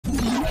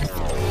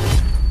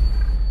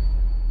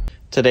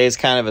Today's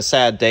kind of a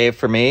sad day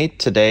for me.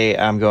 Today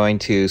I'm going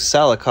to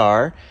sell a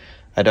car.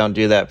 I don't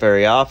do that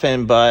very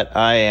often, but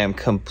I am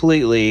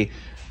completely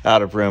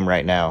out of room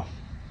right now.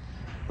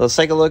 Let's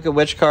take a look at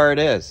which car it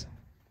is.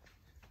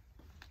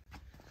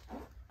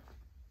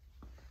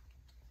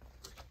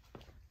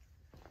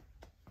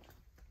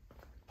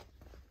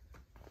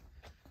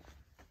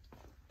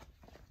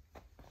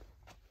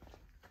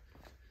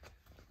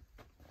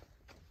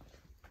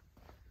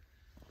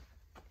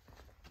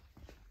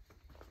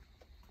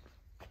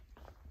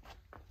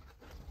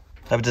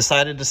 I've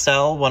decided to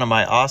sell one of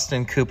my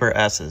Austin Cooper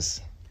S's.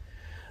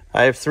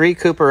 I have 3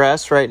 Cooper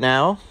S right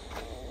now.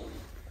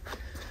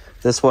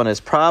 This one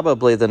is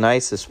probably the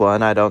nicest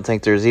one. I don't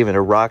think there's even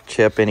a rock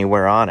chip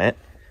anywhere on it.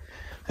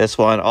 This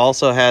one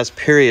also has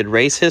period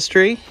race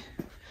history.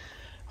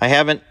 I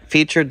haven't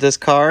featured this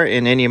car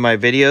in any of my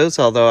videos,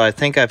 although I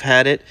think I've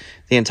had it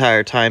the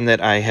entire time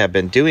that I have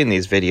been doing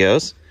these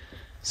videos.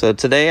 So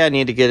today I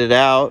need to get it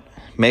out,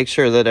 make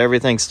sure that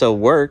everything still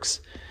works,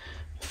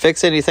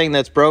 fix anything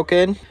that's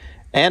broken,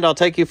 and I'll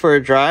take you for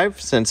a drive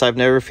since I've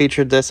never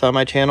featured this on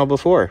my channel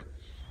before.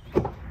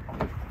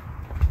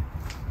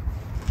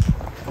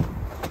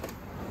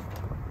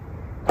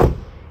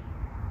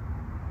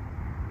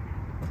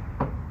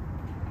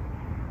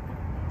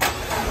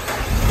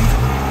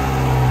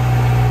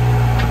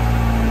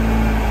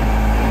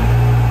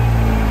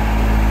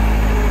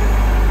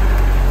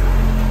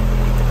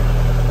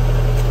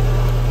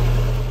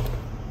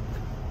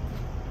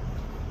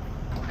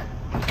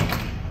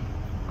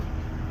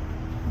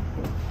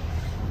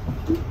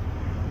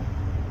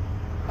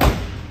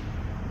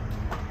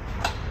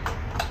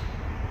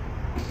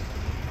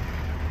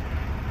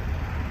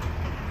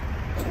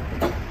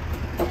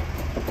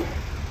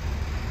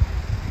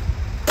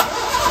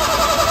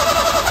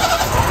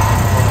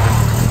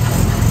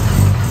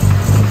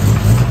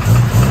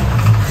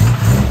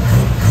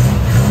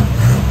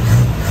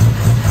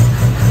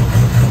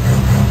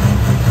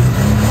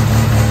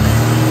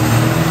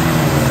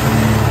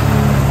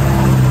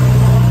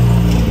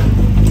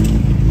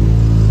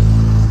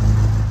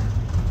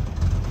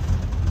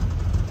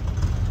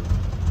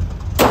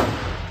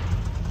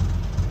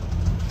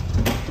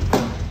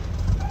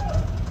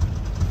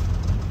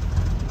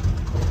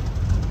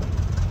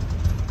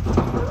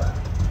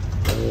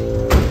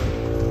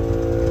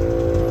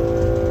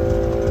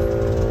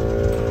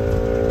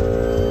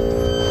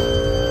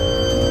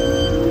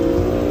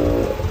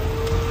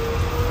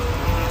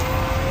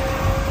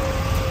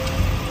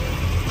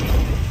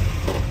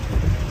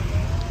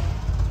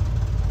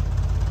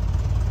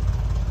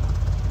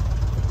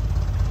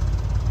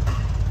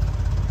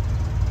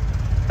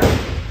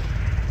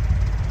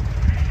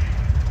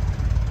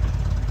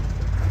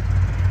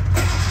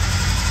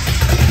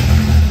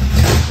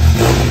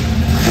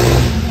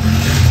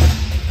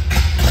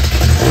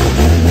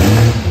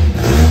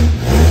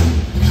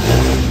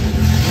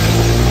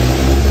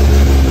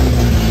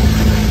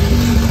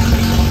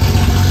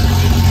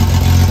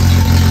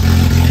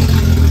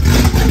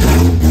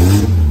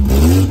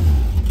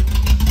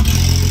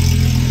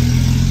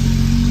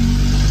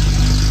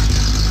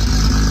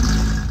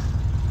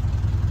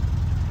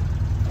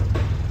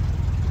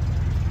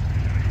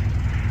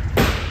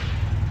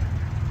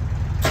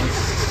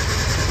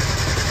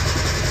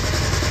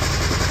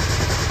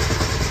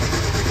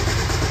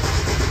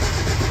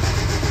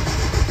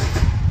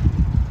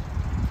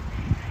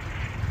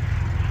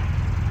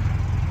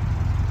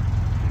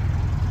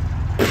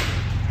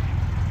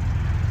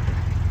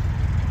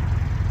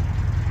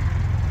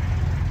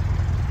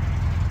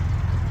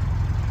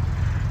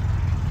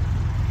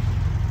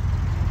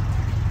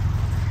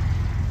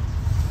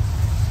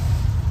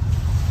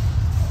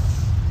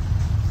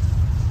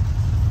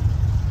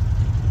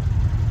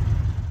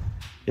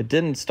 It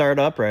didn't start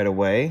up right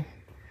away.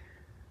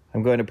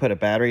 I'm going to put a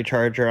battery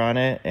charger on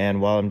it,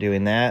 and while I'm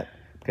doing that,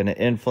 I'm going to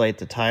inflate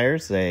the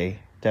tires. They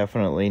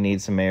definitely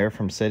need some air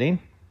from sitting.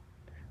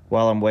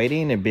 While I'm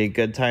waiting, it'd be a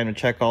good time to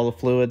check all the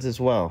fluids as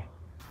well.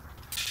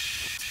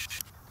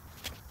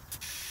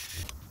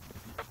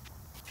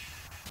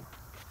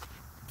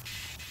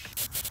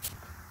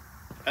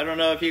 I don't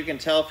know if you can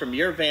tell from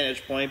your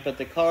vantage point, but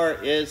the car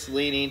is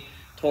leaning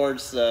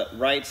towards the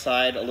right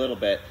side a little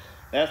bit.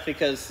 That's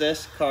because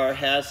this car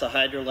has a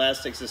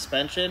hydroelastic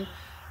suspension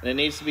and it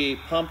needs to be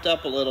pumped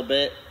up a little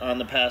bit on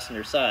the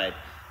passenger side.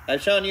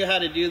 I've shown you how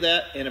to do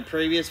that in a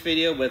previous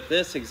video with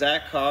this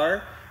exact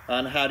car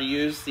on how to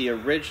use the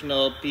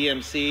original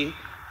BMC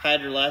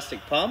hydroelastic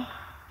pump.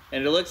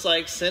 And it looks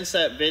like since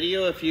that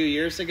video a few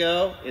years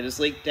ago, it has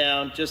leaked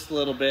down just a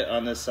little bit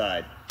on this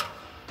side.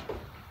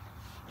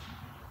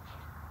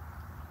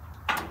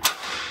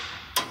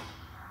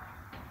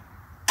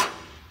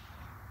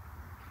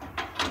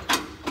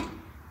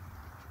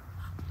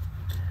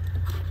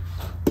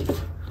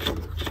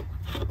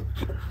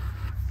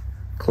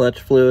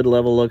 Clutch fluid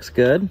level looks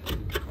good.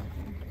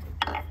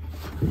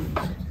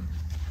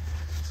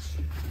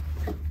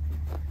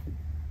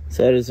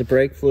 So does the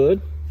brake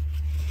fluid.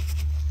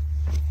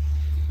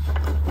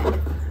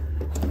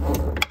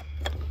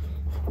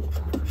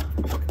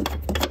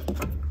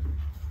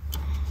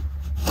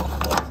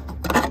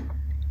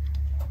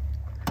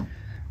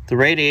 The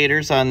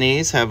radiators on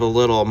these have a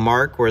little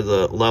mark where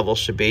the level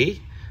should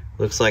be.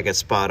 Looks like it's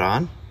spot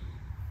on.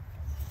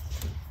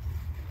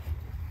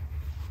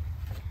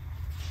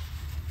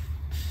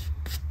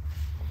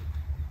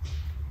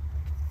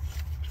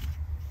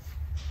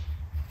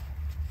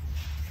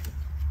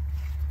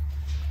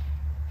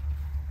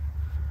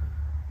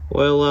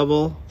 Oil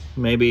level,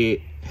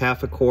 maybe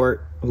half a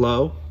quart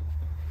low.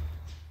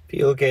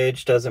 Fuel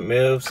gauge doesn't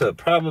move, so it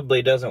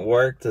probably doesn't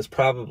work. This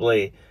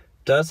probably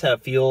does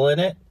have fuel in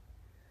it,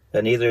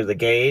 and either the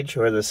gauge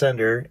or the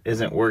sender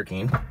isn't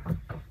working.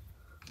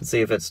 Let's see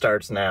if it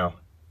starts now.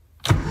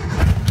 We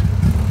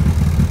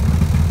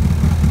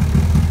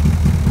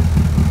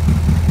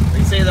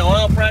see the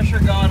oil pressure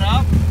going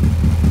up.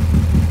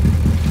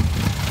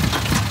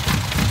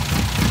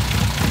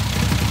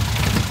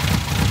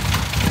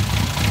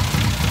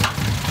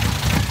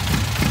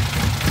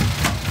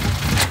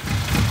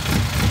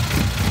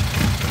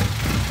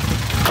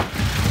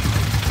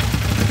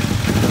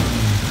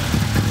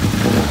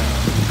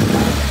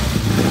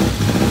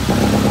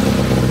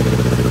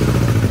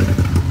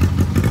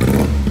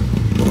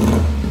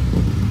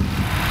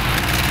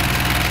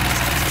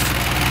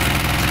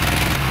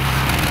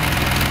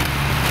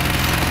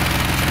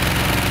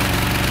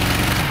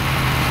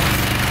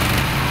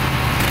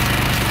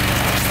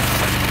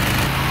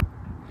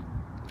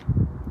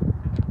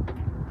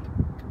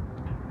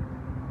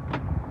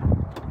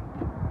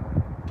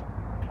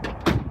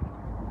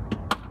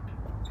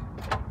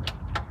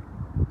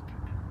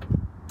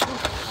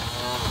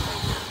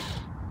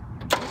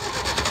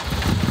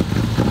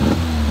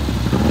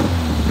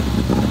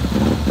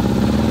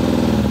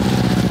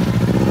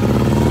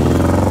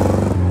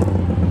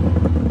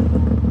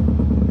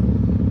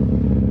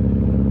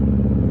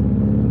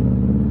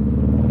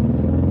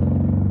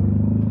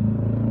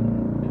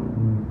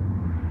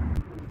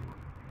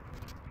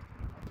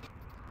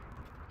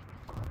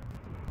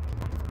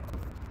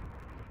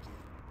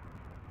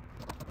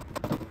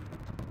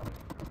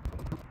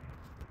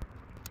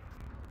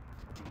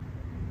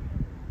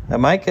 I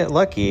might get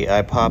lucky.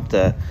 I popped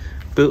the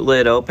boot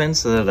lid open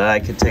so that I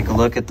could take a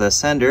look at the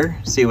sender,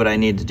 see what I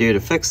need to do to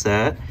fix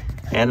that.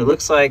 And it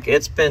looks like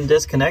it's been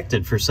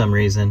disconnected for some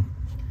reason.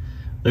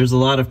 There's a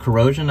lot of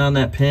corrosion on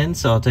that pin,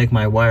 so I'll take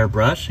my wire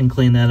brush and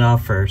clean that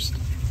off first.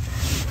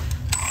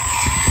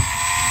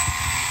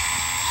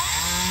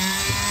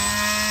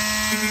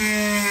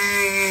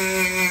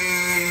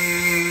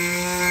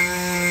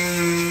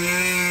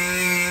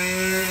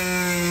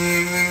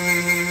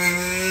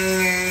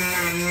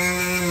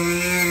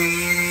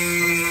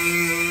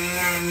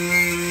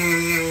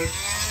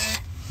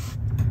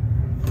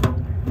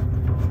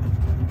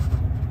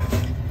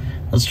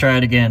 Let's try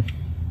it again.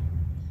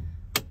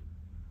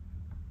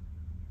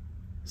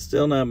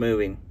 Still not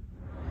moving.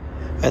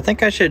 I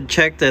think I should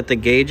check that the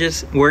gauge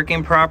is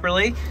working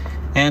properly.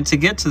 And to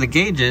get to the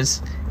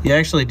gauges, you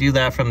actually do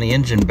that from the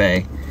engine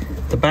bay.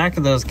 The back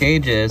of those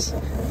gauges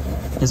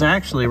is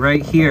actually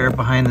right here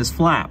behind this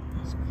flap.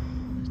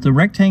 The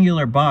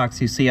rectangular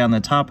box you see on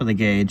the top of the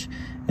gauge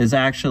is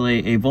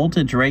actually a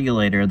voltage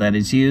regulator that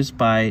is used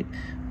by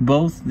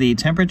both the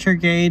temperature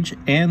gauge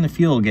and the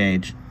fuel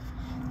gauge.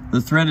 The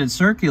threaded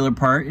circular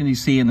part, and you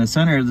see in the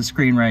center of the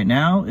screen right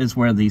now, is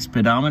where the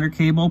speedometer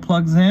cable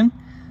plugs in.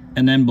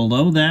 And then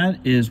below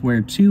that is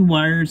where two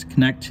wires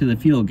connect to the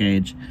fuel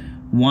gauge.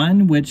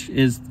 One which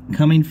is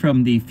coming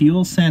from the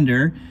fuel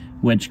sender,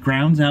 which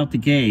grounds out the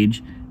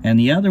gauge, and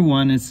the other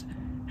one is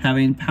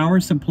having power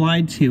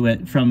supplied to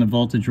it from the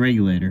voltage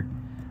regulator.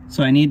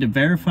 So I need to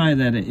verify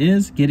that it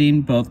is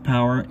getting both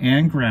power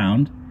and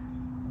ground.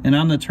 And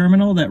on the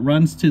terminal that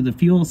runs to the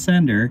fuel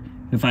sender,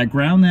 if I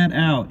ground that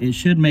out, it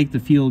should make the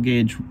fuel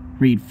gauge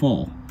read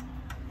full.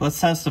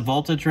 Let's test the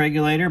voltage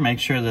regulator, make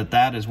sure that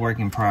that is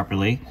working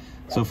properly.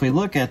 So if we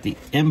look at the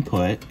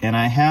input, and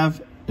I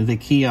have the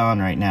key on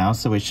right now,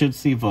 so we should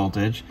see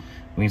voltage.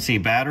 We can see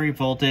battery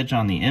voltage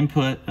on the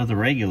input of the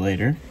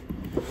regulator,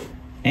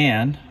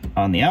 and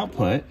on the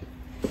output,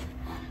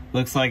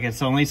 looks like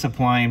it's only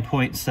supplying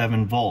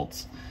 0.7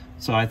 volts.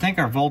 So I think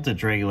our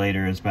voltage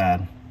regulator is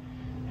bad.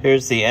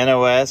 Here's the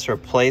NOS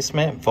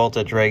replacement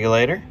voltage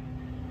regulator.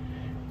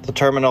 The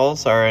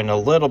terminals are in a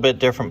little bit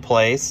different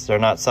place. They're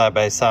not side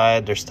by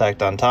side, they're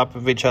stacked on top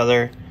of each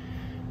other.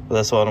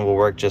 This one will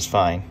work just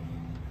fine.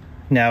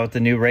 Now with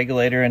the new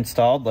regulator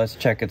installed, let's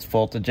check its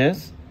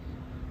voltages.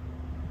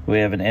 We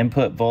have an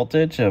input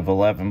voltage of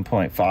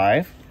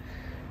 11.5.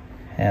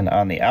 And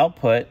on the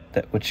output,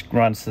 which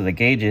runs to the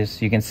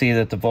gauges, you can see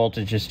that the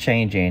voltage is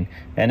changing.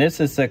 And this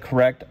is the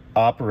correct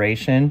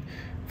operation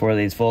for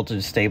these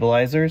voltage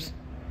stabilizers.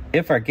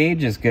 If our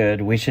gauge is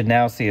good, we should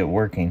now see it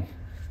working.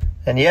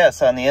 And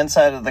yes, on the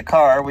inside of the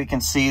car, we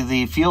can see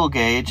the fuel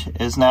gauge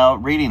is now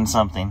reading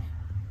something.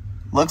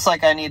 Looks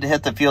like I need to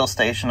hit the fuel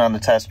station on the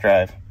test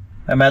drive.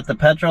 I'm at the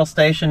petrol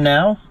station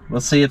now. We'll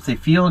see if the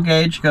fuel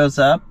gauge goes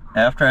up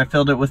after I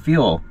filled it with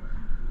fuel,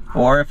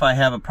 or if I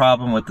have a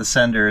problem with the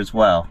sender as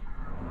well.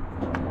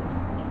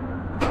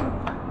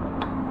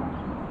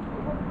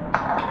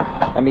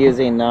 I'm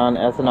using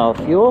non-ethanol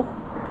fuel.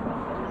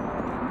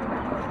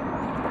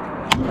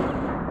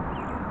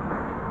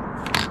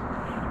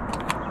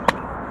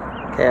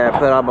 Okay, I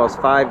put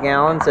almost 5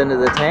 gallons into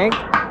the tank.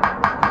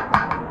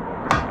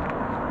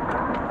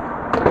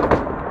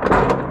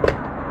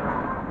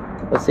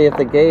 Let's see if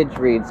the gauge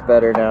reads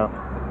better now.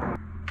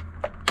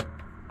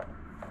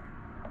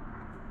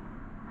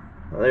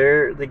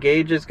 There, the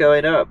gauge is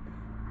going up.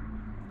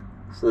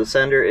 So the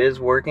sender is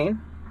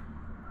working.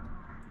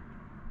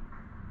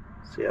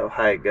 See how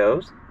high it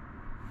goes.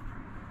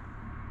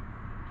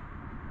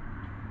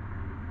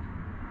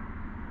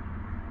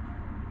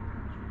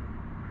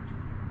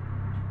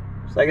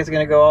 Looks like it's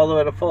going to go all the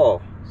way to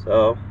full.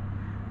 So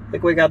I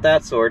think we got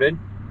that sorted.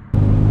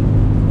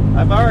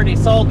 I've already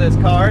sold this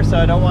car, so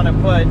I don't want to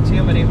put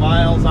too many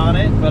miles on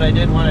it, but I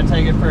did want to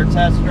take it for a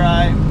test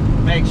drive,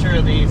 make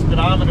sure the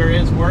speedometer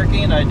is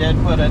working. I did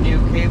put a new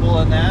cable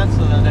in that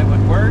so that it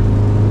would work.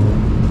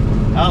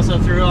 I also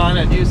threw on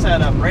a new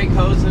set of brake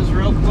hoses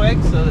real quick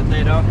so that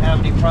they don't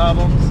have any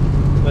problems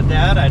with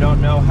that. I don't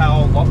know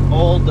how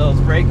old those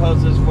brake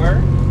hoses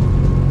were.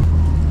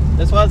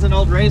 This was an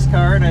old race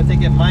car, and I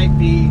think it might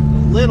be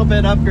a little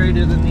bit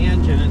upgraded in the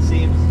engine. It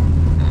seems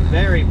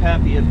very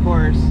peppy, of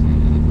course.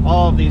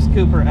 All of these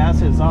Cooper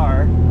S's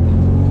are.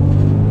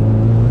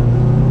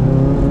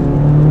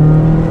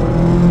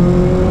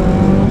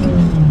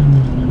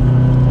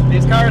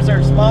 These cars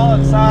are small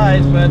in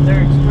size, but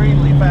they're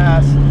extremely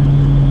fast.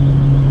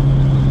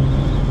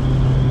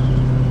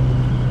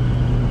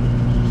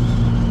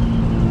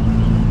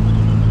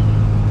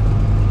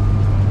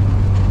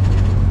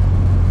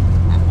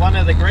 One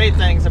of the great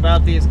things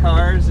about these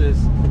cars is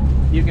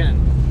you can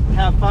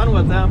have fun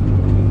with them.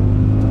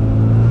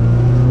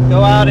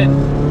 Go out and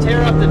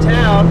tear up the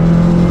town.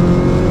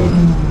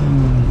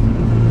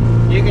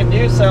 You can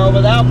do so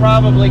without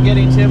probably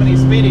getting too many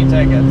speeding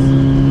tickets.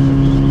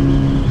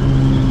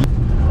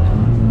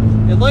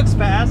 It looks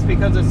fast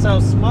because it's so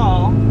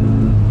small.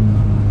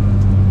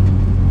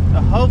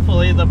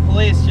 Hopefully the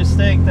police just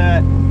think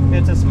that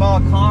it's a small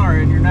car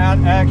and you're not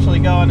actually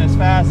going as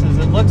fast as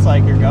it looks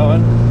like you're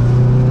going.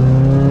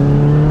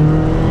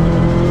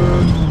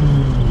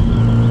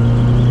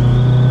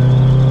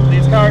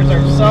 These cars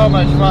are so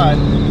much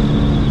fun.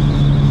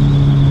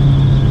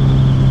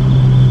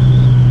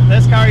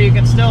 This car, you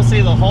can still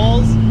see the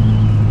holes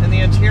in the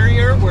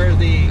interior where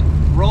the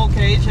roll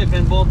cage had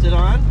been bolted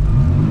on.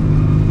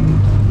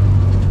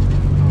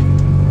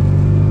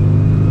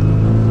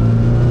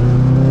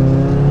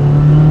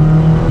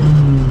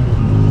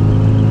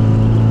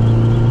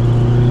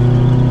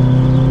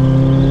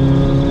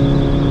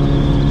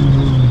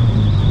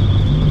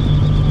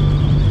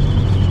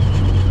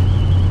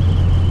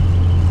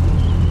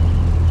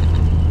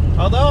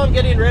 Although I'm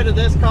getting rid of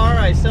this car,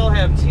 I still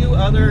have 2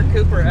 other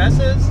Cooper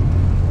S's.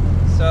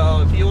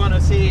 So if you want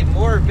to see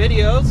more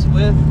videos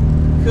with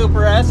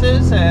Cooper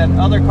S's and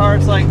other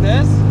cars like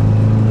this,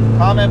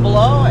 comment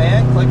below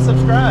and click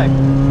subscribe.